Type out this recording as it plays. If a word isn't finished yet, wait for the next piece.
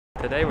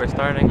Today we're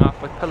starting off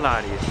with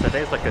Pilates.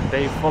 Today's like a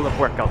day full of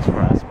workouts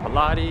for us.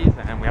 Pilates,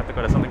 and we have to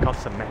go to something called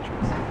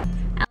Symmetrics.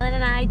 Allan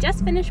and I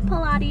just finished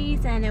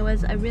Pilates and it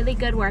was a really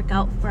good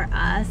workout for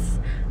us.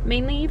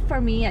 Mainly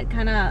for me,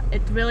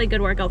 it's really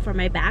good workout for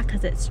my back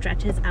because it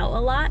stretches out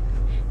a lot,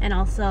 and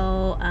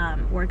also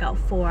workout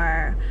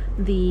for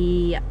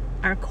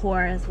our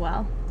core as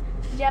well.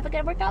 Did you have a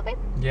good workout, babe?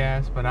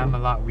 Yes, but I'm a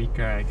lot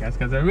weaker, I guess,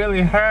 because it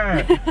really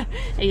hurt.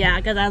 Yeah,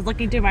 because I was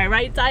looking to my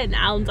right side and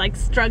Allan's like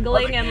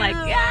struggling and like,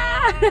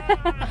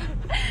 yeah!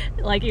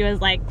 Like he was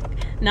like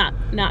not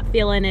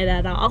feeling it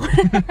at all.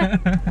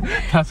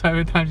 That's why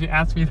every time she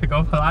asked me to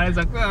go Pilates,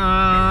 like,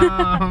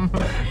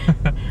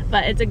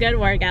 But it's a good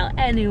workout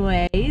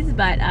anyways.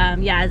 But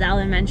yeah, as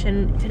Allan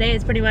mentioned, today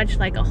is pretty much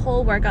like a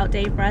whole workout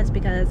day for us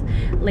because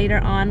later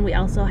on we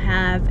also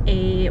have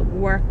a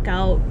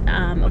workout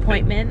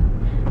appointment.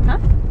 Huh?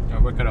 A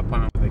workout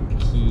appointment with a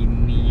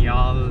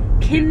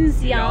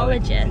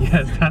kinesiologist.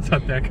 Yes, that's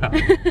what they're called.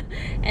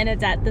 And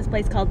it's at this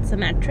place called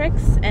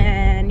Symmetrics,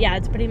 and yeah,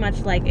 it's pretty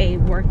much like a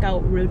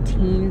workout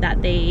routine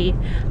that they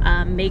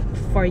make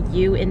for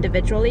you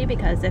individually,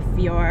 because if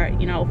you're,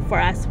 for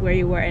us,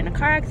 we were in a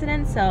car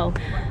accident, so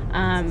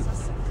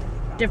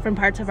different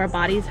parts of our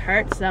bodies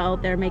hurt, so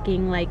they're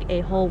making like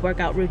a whole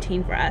workout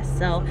routine for us,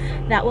 so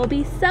that will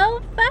be so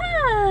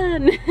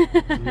fun.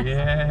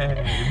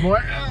 Yeah,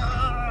 more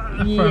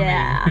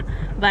yeah.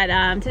 But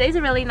today's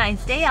a really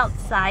nice day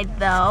outside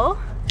though,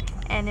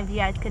 and if you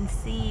guys can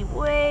see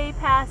way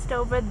past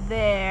over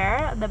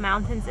there, the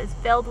mountains is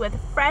filled with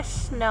fresh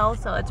snow,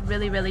 so it's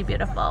really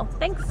beautiful.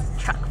 Thanks,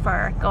 truck,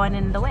 for going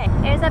in the way.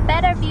 Here's a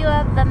better view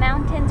of the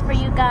mountains for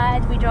you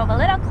guys. We drove a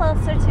little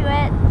closer to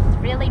it. It's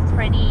really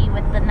pretty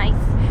with the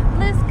nice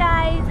blue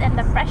skies and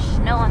the fresh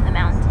snow on the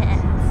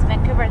mountains.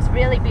 Vancouver is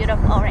really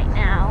beautiful right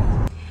now.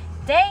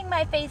 Dang,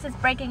 my face is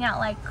breaking out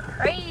like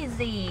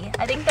crazy.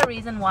 I think the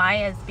reason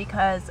why is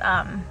because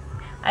I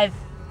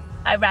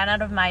ran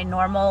out of my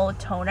normal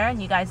toner,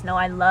 and you guys know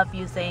I love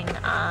using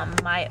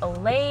my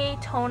Olay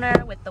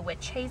toner with the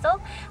witch hazel.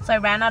 So I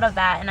ran out of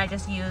that and I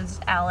just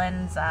used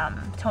Allan's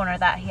toner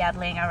that he had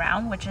laying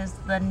around, which is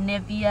the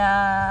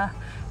Nivea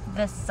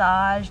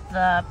Visage,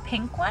 the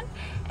pink one.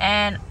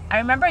 And I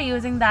remember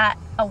using that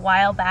a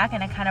while back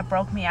and it kind of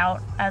broke me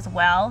out as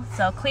well.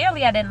 So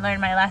clearly I didn't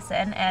learn my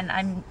lesson,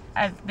 and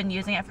I've been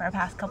using it for the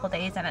past couple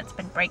days and it's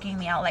been breaking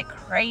me out like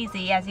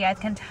crazy. As you guys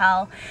can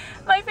tell,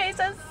 my face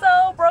is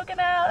so broken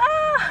out.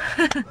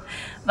 Ah!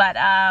 But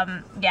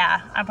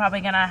yeah, I'm probably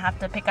gonna have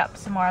to pick up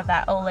some more of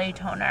that Olay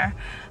toner.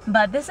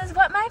 But this is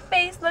what my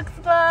face looks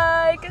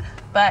like.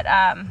 But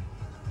I'm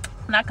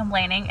not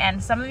complaining.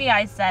 And some of you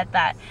guys said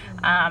that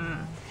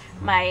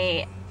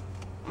my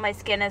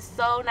skin is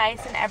so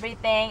nice and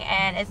everything,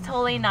 and it's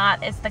totally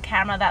not. It's the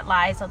camera that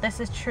lies. So this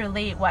is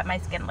truly what my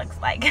skin looks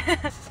like.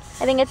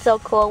 I think it's so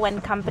cool when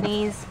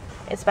companies,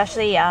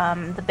 especially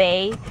the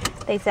Bay,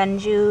 they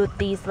send you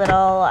these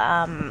little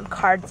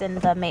cards in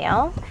the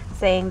mail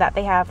saying that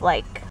they have,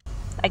 like,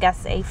 I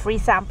guess, a free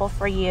sample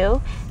for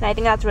you. And I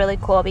think that's really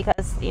cool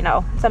because,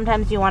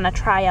 sometimes you want to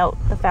try out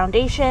the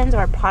foundations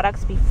or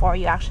products before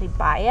you actually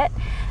buy it.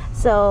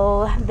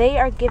 So they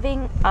are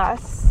giving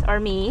us, or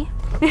me,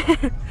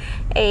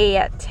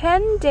 a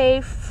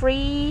 10-day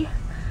free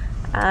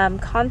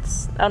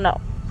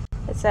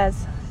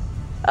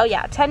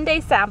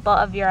 10-day sample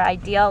of your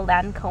ideal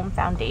Lancome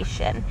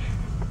foundation.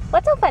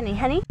 What's so funny,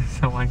 honey?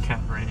 Someone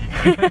can't read.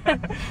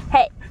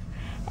 Hey,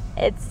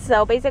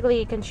 so basically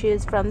you can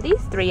choose from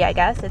these three, I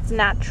guess. It's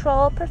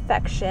natural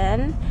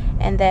perfection,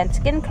 and then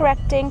skin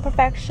correcting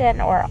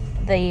perfection, or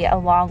the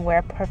long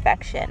wear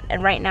perfection.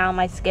 And right now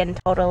my skin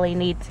totally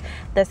needs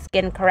the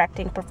skin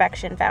correcting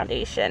perfection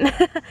foundation.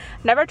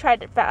 Never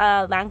tried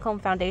Lancome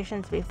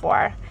foundations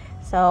before,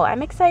 so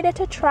I'm excited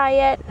to try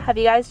it. Have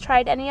you guys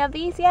tried any of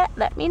these yet?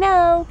 Let me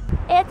know.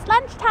 It's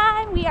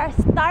lunchtime. We are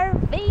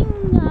starving.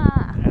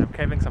 And I'm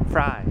craving some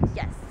fries.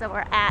 Yes, so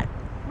we're at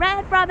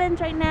Red Robin's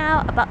right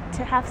now, about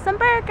to have some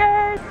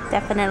burgers.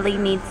 Definitely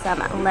need some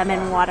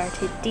lemon water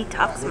to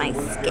detox my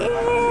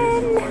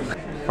skin.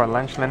 For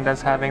lunch,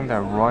 Linda's having the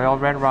Royal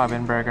Red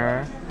Robin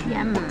burger,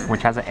 Yum.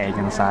 which has an egg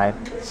inside.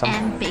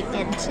 And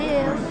bacon too.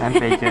 And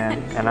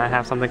bacon. And I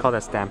have something called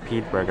a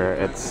Stampede burger.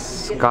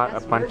 It's got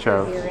a bunch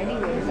of...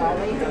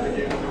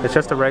 It's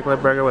just a regular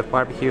burger with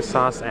barbecue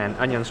sauce and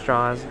onion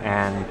straws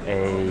and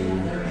a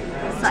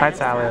side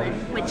salad.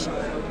 Which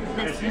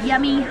this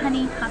yummy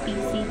honey poppy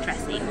seed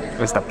dressing. It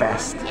was the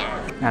best.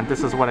 Yeah. And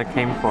this is what it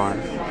came for.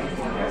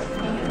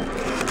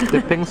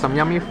 Dipping some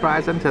yummy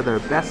fries into their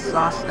best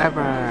sauce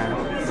ever.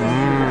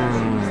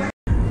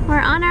 We're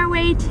on our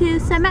way to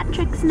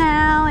Symmetrics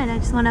now, and I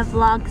just want to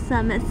vlog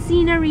some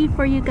scenery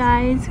for you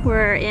guys.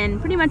 We're in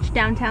pretty much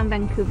downtown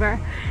Vancouver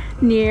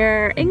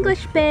near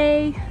English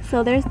Bay.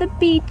 So there's the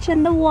beach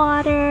and the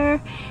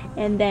water,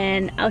 and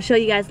then I'll show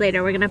you guys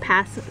later. We're gonna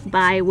pass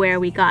by where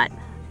we got,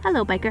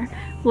 hello biker,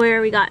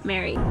 where we got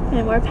married.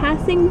 And we're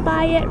passing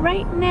by it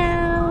right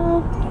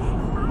now.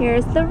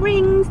 Here's the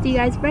rings. Do you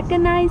guys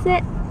recognize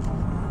it?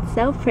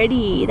 So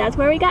pretty. That's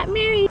where we got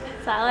married.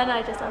 So Allan and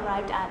I just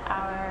arrived at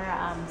our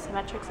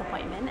biometrics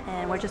appointment,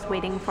 and we're just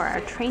waiting for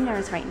our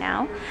trainers right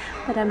now.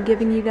 But I'm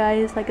giving you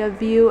guys like a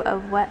view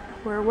of what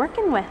we're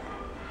working with.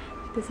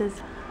 This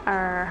is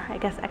our, I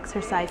guess,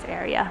 exercise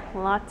area.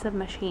 Lots of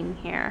machine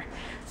here.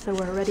 So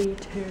we're ready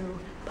to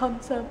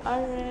pump some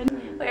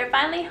iron. We're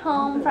finally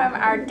home from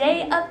our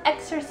day of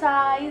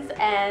exercise,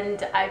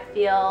 and I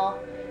feel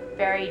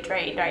very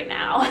drained right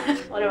now.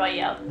 What about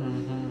you?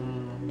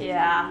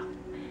 Yeah,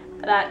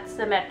 that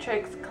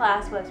symmetrics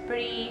class was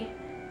pretty,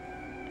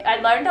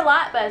 I learned a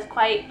lot, but it's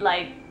quite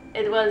like,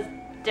 it was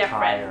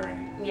different. Tiring.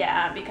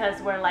 Yeah,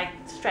 because we're like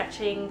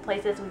stretching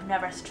places we've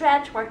never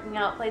stretched, working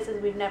out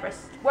places we've never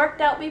worked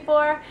out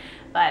before,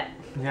 but...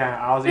 Yeah,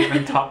 I was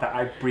even taught that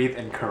I breathe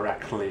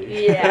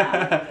incorrectly.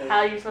 Yeah, how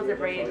are you supposed to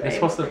breathe? You're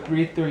supposed to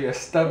breathe through your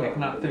stomach,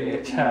 not through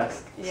your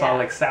chest. Yeah. So I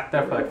like sat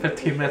there for like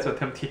 15 minutes with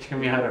him teaching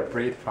me how to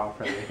breathe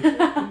properly.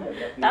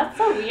 That's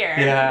so weird.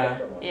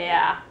 Yeah.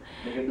 Yeah.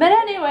 But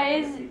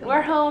anyways,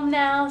 we're home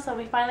now, so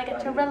we finally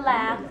get to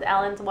relax.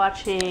 Allan's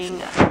watching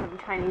some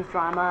Chinese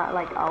drama,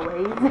 like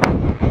always.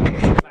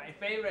 My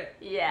favorite.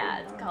 Yeah,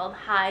 it's called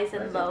Highs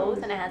and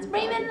Lows, and it has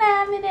Raymond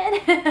Lamb in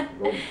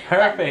it.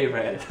 Her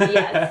favorite.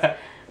 Yes.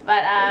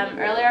 But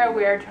earlier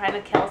we were trying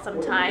to kill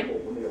some time.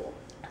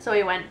 So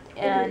we went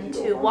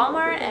into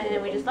Walmart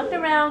and we just looked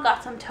around,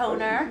 got some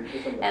toner,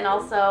 and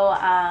also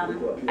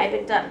I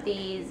picked up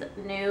these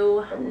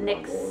new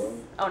NYX,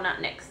 oh not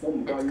NYX,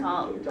 it's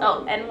called,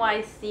 oh,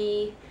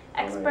 NYC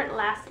Expert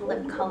Last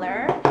Lip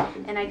Color,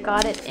 and I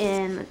got it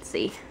in, let's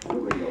see,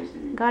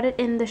 got it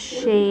in the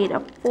shade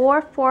of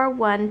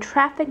 441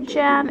 Traffic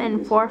Jam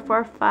and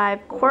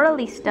 445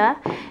 Coralista,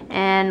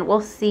 and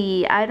we'll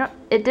see,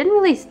 it didn't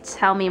really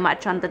tell me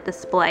much on the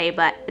display,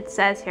 but it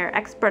says here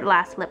Expert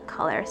Last Lip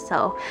Color,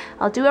 so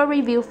I'll do a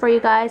review for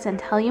you guys and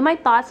tell you my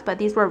thoughts, but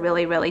these were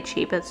really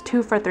cheap. It's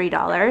 2 for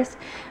 $3,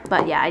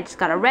 but yeah, I just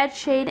got a red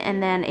shade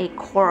and then a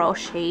coral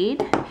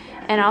shade.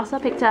 And I also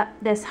picked up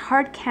this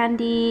Hard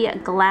Candy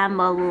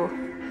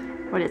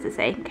what does it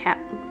say?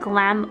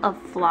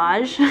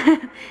 Glamouflage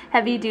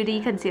heavy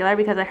duty concealer,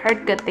 because I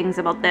heard good things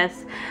about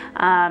this.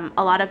 A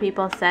lot of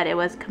people said it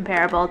was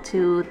comparable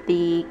to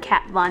the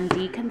Kat Von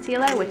D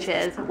concealer, which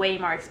is way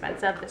more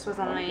expensive. This was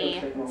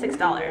only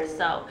 $6,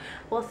 so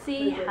we'll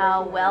see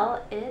how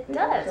well it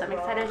does. I'm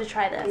excited to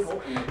try this.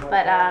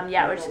 But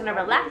yeah, we're just gonna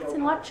relax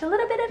and watch a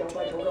little bit of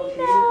TV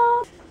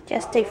now.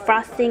 Just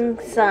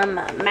defrosting some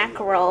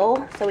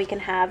mackerel so we can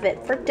have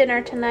it for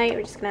dinner tonight.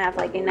 We're just gonna have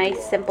like a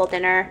nice simple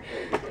dinner.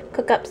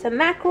 Cook up some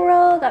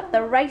mackerel, got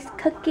the rice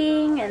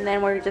cooking, and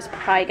then we're just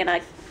probably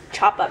gonna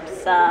chop up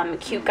some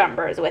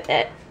cucumbers with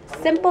it.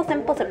 Simple,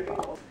 simple,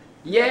 simple.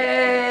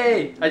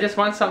 Yay! I just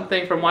won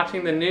something from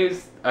watching the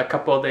news a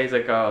couple of days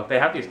ago. They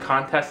have these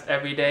contests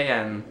every day,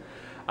 and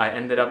I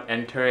ended up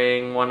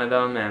entering one of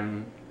them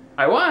and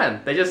I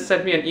won! They just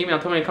sent me an email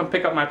telling me to come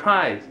pick up my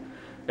prize.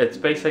 It's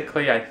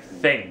basically, I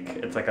think,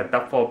 it's like a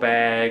duffel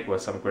bag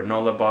with some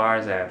granola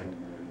bars and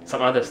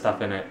some other stuff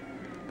in it.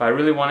 But I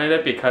really wanted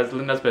it because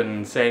Linda's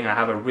been saying I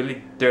have a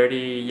really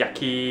dirty,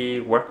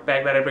 yucky work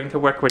bag that I bring to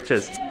work, which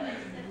is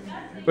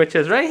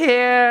right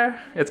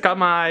here. It's got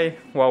my,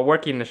 well,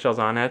 work initials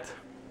on it.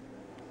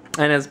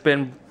 And it's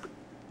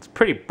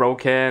pretty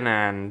broken,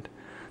 and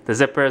the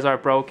zippers are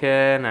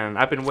broken, and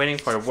I've been waiting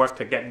for work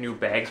to get new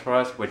bags for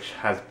us, which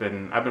I've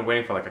been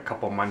waiting for like a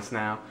couple months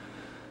now.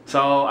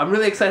 So I'm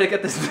really excited to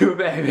get this new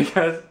bag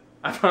because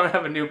I finally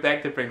have a new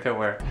bag to bring to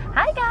work.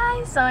 Hi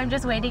guys! So I'm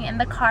just waiting in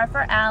the car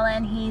for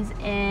Allan. He's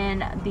in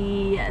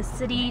the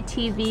City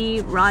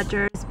TV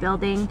Rogers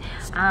building,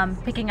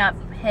 picking up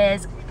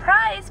his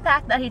prize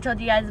pack that he told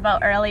you guys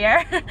about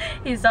earlier.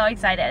 He's so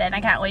excited and I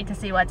can't wait to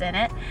see what's in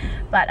it.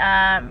 But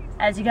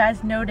as you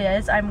guys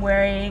notice, I'm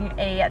wearing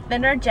a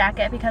thinner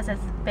jacket because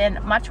it's been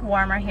much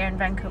warmer here in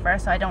Vancouver,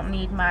 so I don't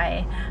need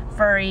my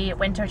furry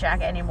winter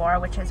jacket anymore,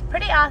 which is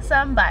pretty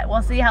awesome, but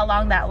we'll see how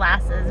long that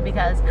lasts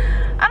because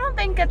I don't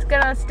think it's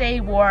gonna stay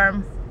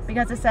warm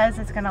because it says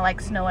it's gonna like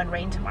snow and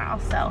rain tomorrow,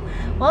 so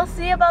we'll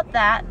see about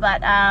that.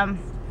 But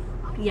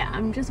yeah,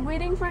 I'm just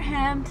waiting for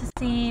him to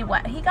see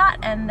what he got,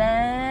 and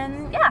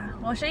then yeah,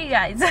 we'll show you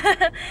guys.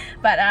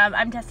 But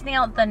I'm testing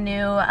out the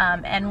new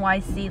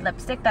NYC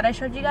lipstick that I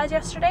showed you guys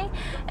yesterday,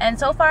 and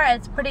so far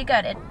it's pretty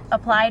good. It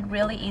applied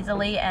really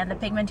easily and the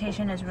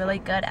pigmentation is really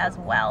good as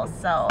well,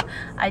 so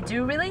I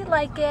do really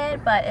like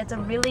it. But it's a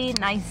really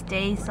nice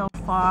day so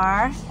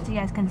far. As you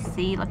guys can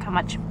see, look how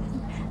much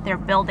they're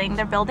building.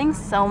 They're building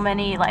so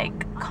many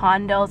like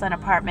condos and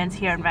apartments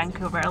here in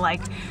Vancouver.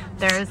 Like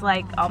there's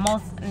like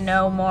almost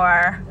no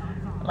more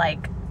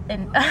like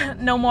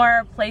no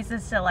more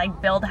places to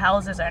like build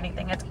houses or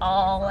anything. It's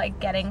all like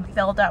getting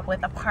filled up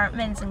with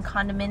apartments and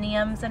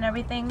condominiums and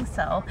everything.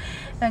 So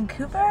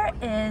Vancouver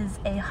is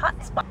a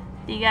hot spot.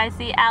 Do you guys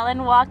see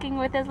Allan walking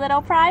with his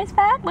little prize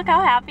pack? Look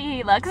how happy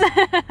he looks.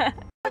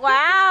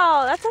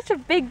 Wow, that's such a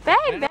big bag,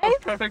 babe.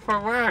 It's perfect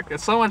for work.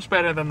 It's so much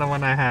better than the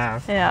one I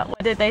have. Yeah,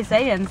 what did they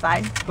say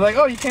inside? They're like,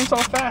 oh, you came so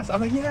fast. I'm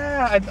like,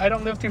 yeah, I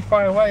don't live too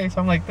far away. So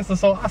I'm like, this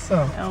is so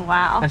awesome. Oh,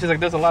 wow. And she's like,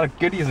 there's a lot of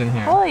goodies in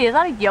here. Holy, is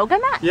that a yoga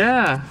mat?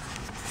 Yeah,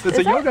 it's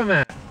a yoga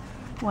mat.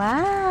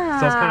 Wow.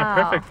 So it's kind of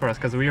perfect for us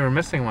because we were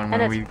missing one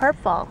when and it's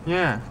purple.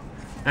 Yeah.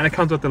 And it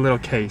comes with a little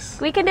case.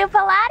 We can do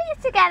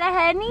Pilates together,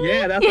 honey.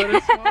 Yeah, that's what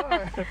it's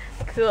for.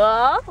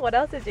 Cool. What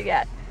else did you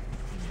get?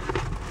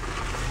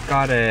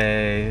 Got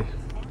a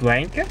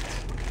blanket.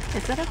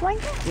 Is that a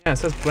blanket? Yeah, it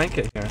says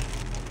blanket here.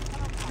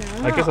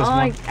 Oh, I guess it's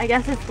one. I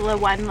guess it's the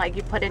one like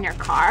you put in your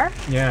car.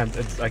 Yeah,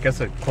 I guess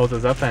it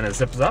closes up and it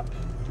zips up.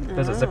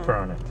 There's a zipper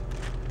on it.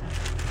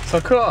 So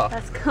cool.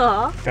 That's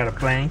cool. Got a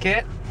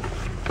blanket.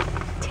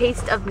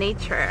 Taste of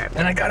nature.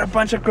 And I got a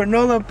bunch of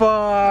granola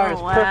bars.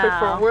 Oh, wow. Perfect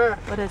for work.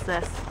 What is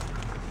this?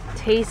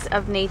 Taste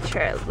of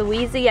nature.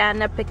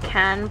 Louisiana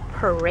Pecan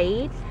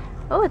Parade.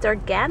 Oh, it's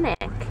organic.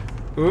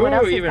 Ooh, what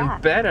else is even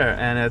that? better.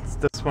 And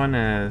this one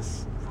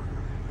is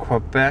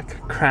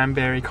Quebec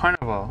Cranberry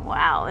Carnival.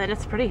 Wow, and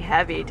it's pretty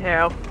heavy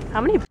too.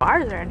 How many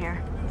bars are in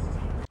here?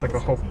 Like a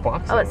whole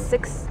box. Oh, it's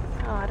 6.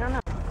 Oh, I don't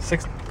know.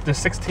 There's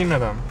 16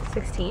 of them.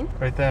 16?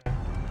 Right there.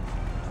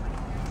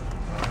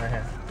 Right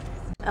here.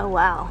 Oh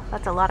wow,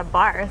 that's a lot of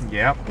bars.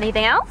 Yep.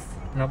 Anything else?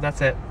 Nope, that's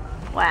it.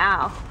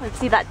 Wow, let's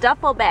see that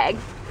duffel bag.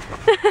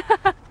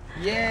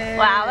 Yay!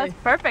 Wow, that's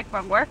perfect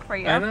for work for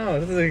you. I know,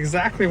 this is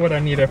exactly what I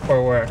needed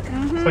for work. So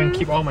I can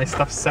keep all my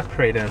stuff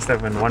separated instead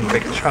of in one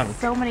big chunk.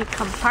 So many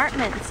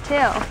compartments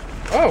too.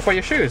 Oh, for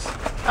your shoes.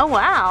 Oh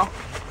wow.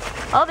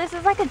 Oh, this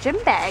is like a gym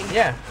bag.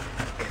 Yeah.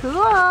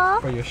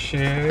 Cool. For your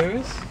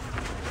shoes.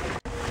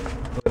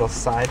 Little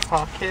side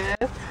pocket.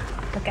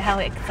 Look at how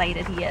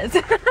excited he is.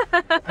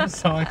 I'm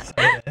so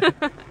excited.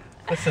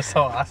 This is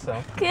so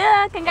awesome.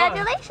 Cool.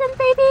 Congratulations,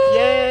 baby.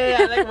 Yay,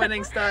 I like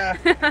winning stuff.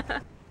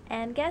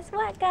 And guess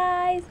what,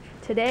 guys?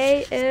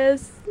 Today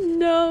is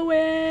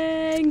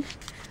snowing.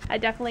 I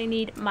definitely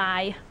need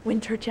my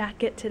winter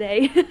jacket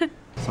today.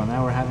 So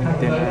now we're having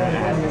dinner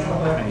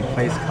at a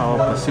place called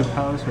the Soup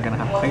House. We're gonna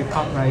have clay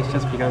pot rice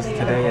just because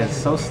today is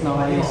so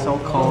snowy, so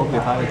cold. We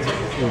thought it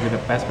would be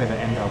the best way to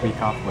end our week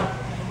off with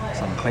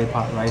some clay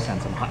pot rice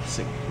and some hot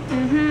soup.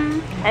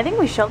 I think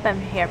we showed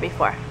them here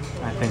before.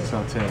 I think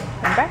so too.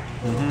 Remember?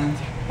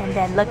 And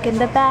then look in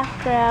the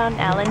background.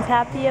 Allan's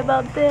happy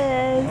about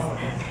this.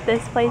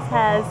 This place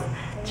has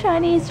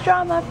Chinese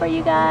drama for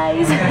you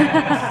guys.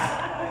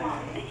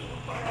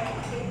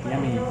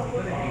 Yummy.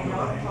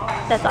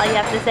 That's all you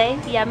have to say?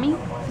 Yummy?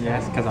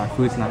 Yes, because our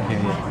food's not here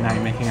yet. Now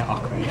you're making it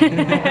awkward.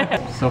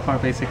 So far,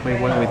 basically,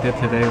 what we did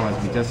today was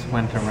we just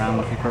went around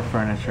looking for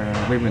furniture.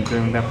 We've been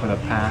doing that for the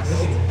past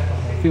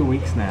few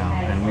weeks now,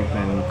 and we've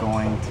been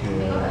going to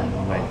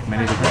like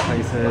many different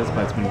places,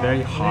 but it's been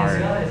very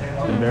hard.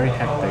 It's been very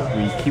hectic.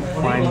 We keep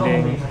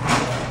finding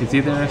it's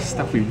either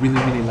stuff we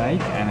really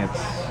like and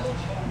it's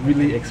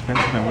really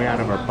expensive and way out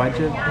of our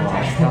budget,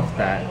 or stuff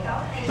that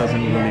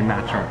doesn't really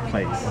match our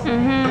place.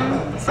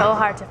 So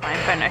hard to find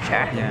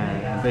furniture.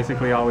 Yeah, and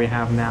basically all we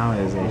have now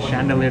is a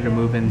chandelier to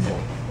move into.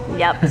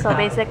 Yep, so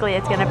basically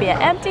it's gonna be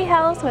an empty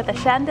house with a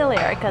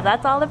chandelier because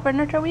that's all the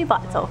furniture we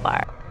bought so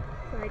far.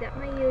 So I got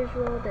my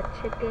usual, the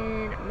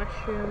chicken,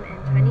 mushroom,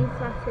 and Chinese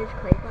sausage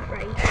clay pot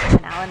rice.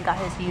 And Allan got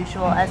his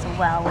usual as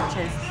well, which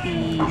is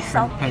the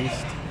Shrimp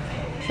paste.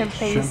 Shrimp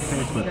paste.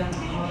 Shrimp paste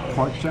with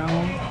pork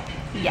jowl.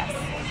 Yes,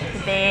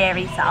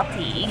 very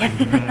salty.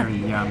 Very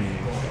yummy.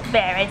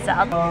 Very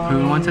salty.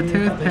 Who wants a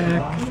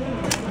toothpick?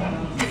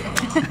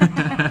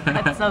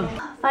 That's so.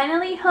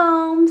 Finally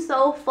home,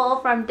 so full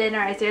from dinner.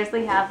 I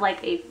seriously have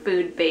like a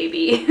food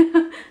baby.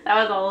 That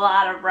was a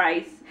lot of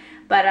rice.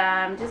 But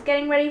I'm just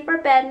getting ready for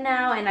bed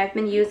now, and I've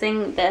been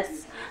using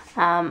this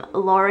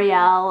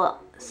L'Oreal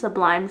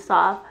Sublime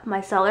Soft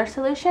Micellar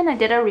Solution. I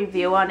did a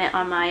review on it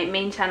on my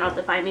main channel,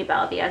 Define Me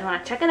Belle. If you guys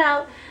want to check it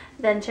out,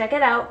 then check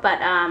it out.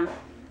 But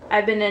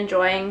I've been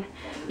enjoying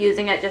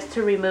using it just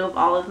to remove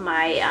all of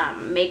my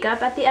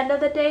makeup at the end of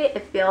the day.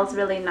 It feels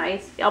really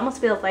nice. It almost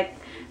feels like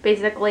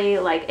basically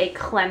like a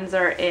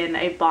cleanser in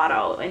a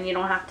bottle, and you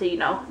don't have to, you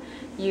know,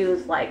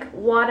 use like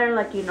water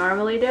like you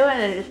normally do,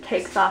 and it just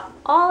takes off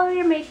all of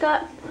your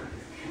makeup.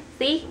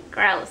 See?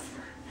 Gross.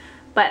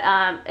 But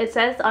it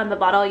says on the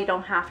bottle you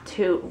don't have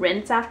to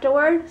rinse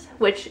afterwards,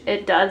 which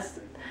it does.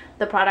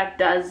 The product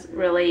does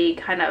really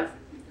kind of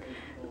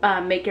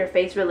make your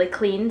face really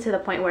clean to the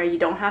point where you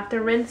don't have to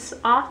rinse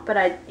off, but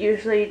I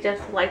usually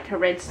just like to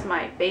rinse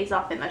my face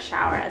off in the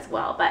shower as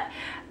well. But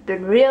I've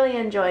been really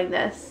enjoying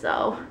this,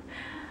 so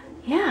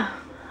yeah,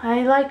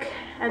 I like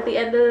at the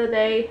end of the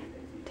day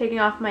taking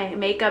off my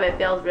makeup. It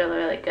feels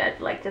really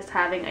good, like just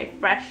having a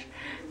fresh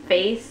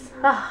face.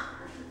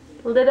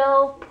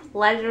 Little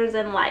pleasures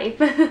in life.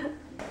 Good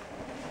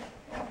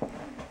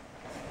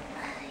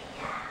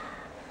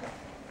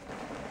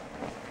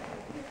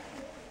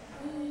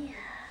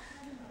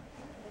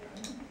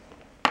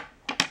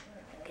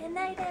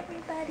night,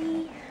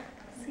 everybody.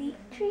 Sweet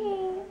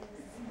dreams.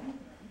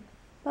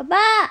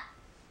 Baba!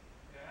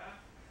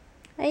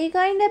 Are you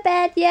going to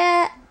bed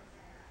yet?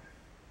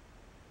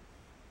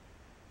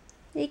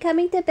 Are you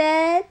coming to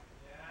bed?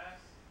 Yes.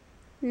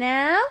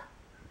 Now?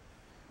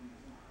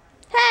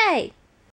 Hey!